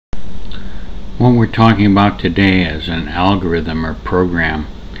What we're talking about today is an algorithm or program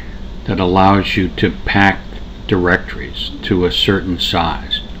that allows you to pack directories to a certain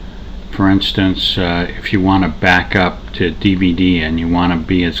size. For instance, if you want to back up to DVD and you want to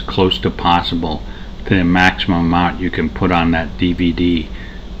be as close to possible to the maximum amount you can put on that DVD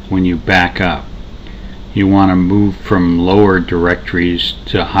when you back up, you want to move from lower directories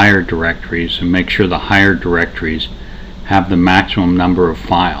to higher directories and make sure the higher directories have the maximum number of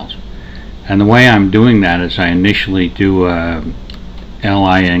files. And the way I'm doing that is I initially do a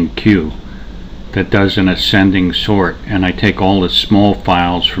LINQ that does an ascending sort, and I take all the small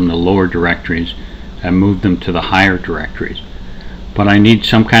files from the lower directories and move them to the higher directories. But I need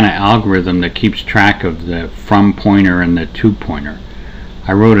some kind of algorithm that keeps track of the from pointer and the to pointer.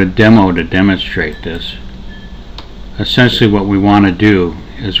 I wrote a demo to demonstrate this. Essentially what we want to do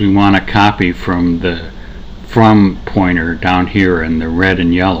is we want to copy from the from pointer down here in the red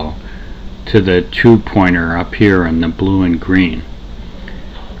and yellow to the to pointer up here in the blue and green.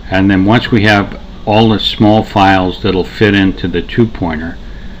 And then once we have all the small files that'll fit into the to pointer,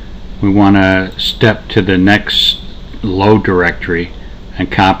 we want to step to the next low directory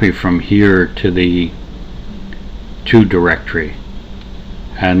and copy from here to the to directory,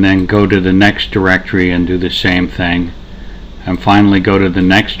 and then go to the next directory and do the same thing, and finally go to the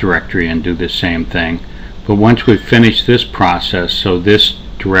next directory and do the same thing. But once we've finished this process, so this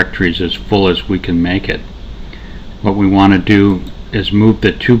directory is as full as we can make it, what we want to do is move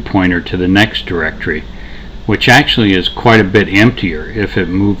the to pointer to the next directory, which actually is quite a bit emptier if it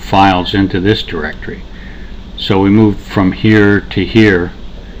moved files into this directory. So we move from here to here,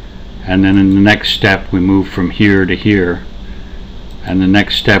 and then in the next step we move from here to here, and the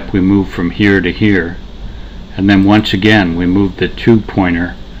next step we move from here to here, and then once again we move the to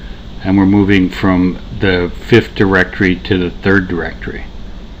pointer and we're moving from the 5th directory to the 3rd directory,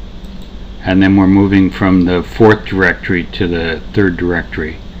 and then we're moving from the 4th directory to the 3rd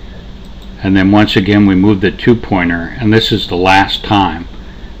directory, and then once again we move the to pointer, and this is the last time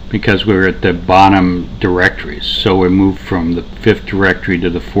because we're at the bottom directories, so we move from the 5th directory to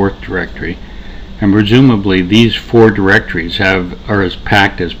the 4th directory, and presumably these 4 directories are as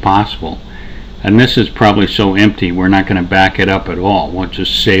packed as possible. And this is probably so empty we're not going to back it up at all. We'll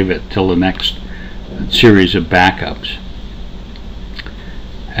just save it till the next series of backups.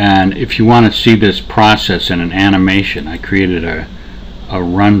 And if you want to see this process in an animation, I created a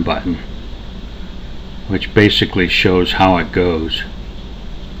run button which basically shows how it goes.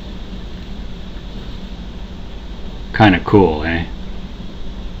 Kind of cool, eh?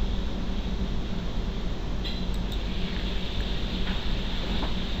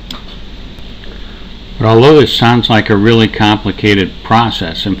 But although this sounds like a really complicated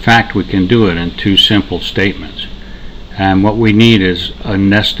process, in fact we can do it in 2 simple statements. And what we need is a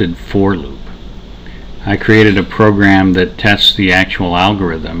nested for loop. I created a program that tests the actual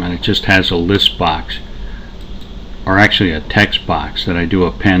algorithm, and it just has a list box, or actually a text box that I do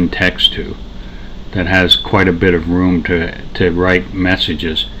append text to, that has quite a bit of room to write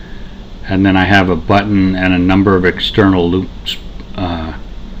messages. And then I have a button and a number of external loops,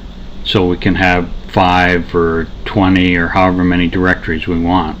 so we can have 5 or 20 or however many directories we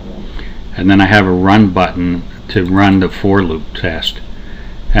want. And then I have a run button to run the for loop test.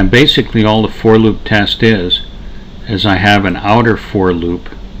 And basically all the for loop test is I have an outer for loop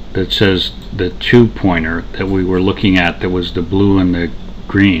that says the to pointer that we were looking at, that was the blue and the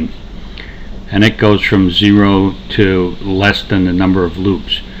green, and it goes from 0 to less than the number of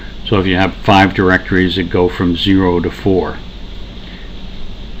loops. So if you have 5 directories, it go from 0 to 4.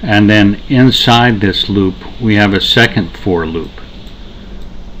 And then inside this loop we have a second for loop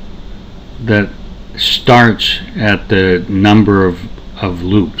that starts at the number of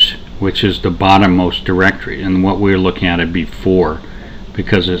loops, which is the bottommost directory, and what we're looking at would be 4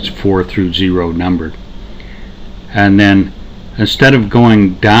 because it's 4 through 0 numbered. And then instead of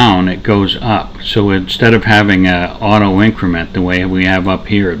going down, it goes up. So instead of having an auto increment the way we have up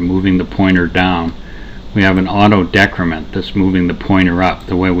here, moving the pointer down, we have an auto decrement that's moving the pointer up,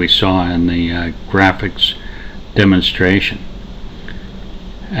 the way we saw in the graphics demonstration.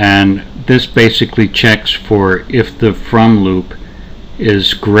 And this basically checks for if the from loop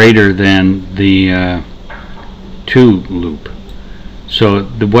is greater than the to loop. So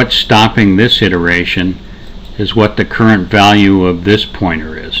what's stopping this iteration is what the current value of this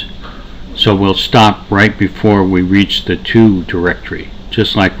pointer is. So we'll stop right before we reach the to directory,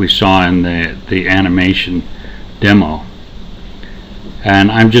 just like we saw in the animation demo.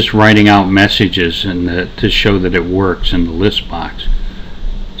 And I'm just writing out messages to show that it works in the list box.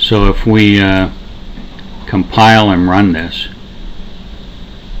 So if we compile and run this,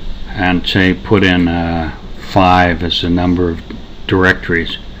 and say put in 5 as the number of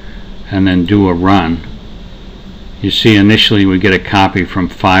directories, and then do a run, you see initially we get a copy from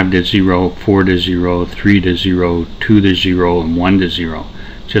 5 to 0, 4 to 0, 3 to 0, 2 to 0, and 1 to 0,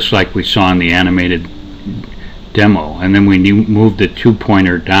 just like we saw in the animated demo. And then we move the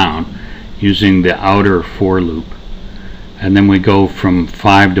 2-pointer down using the outer for loop, and then we go from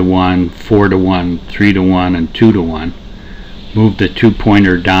 5 to 1, 4 to 1, 3 to 1, and 2 to 1. Move the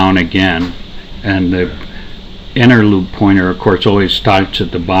 2-pointer down again, and the inner loop pointer, of course, always starts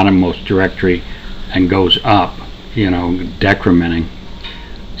at the bottommost directory and goes up, decrementing.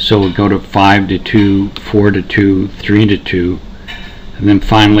 So we go to 5 to 2, 4 to 2, 3 to 2, and then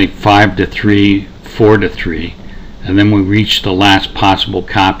finally 5 to 3, 4 to 3, and then we reach the last possible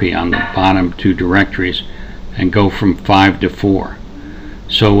copy on the bottom 2 directories and go from 5 to 4.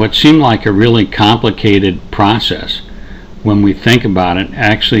 So what seemed like a really complicated process, when we think about it,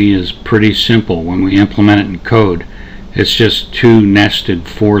 actually is pretty simple when we implement it in code. It's just 2 nested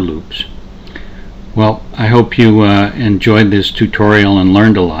for loops. Well, I hope you enjoyed this tutorial and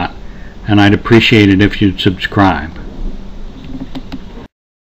learned a lot, and I'd appreciate it if you'd subscribe.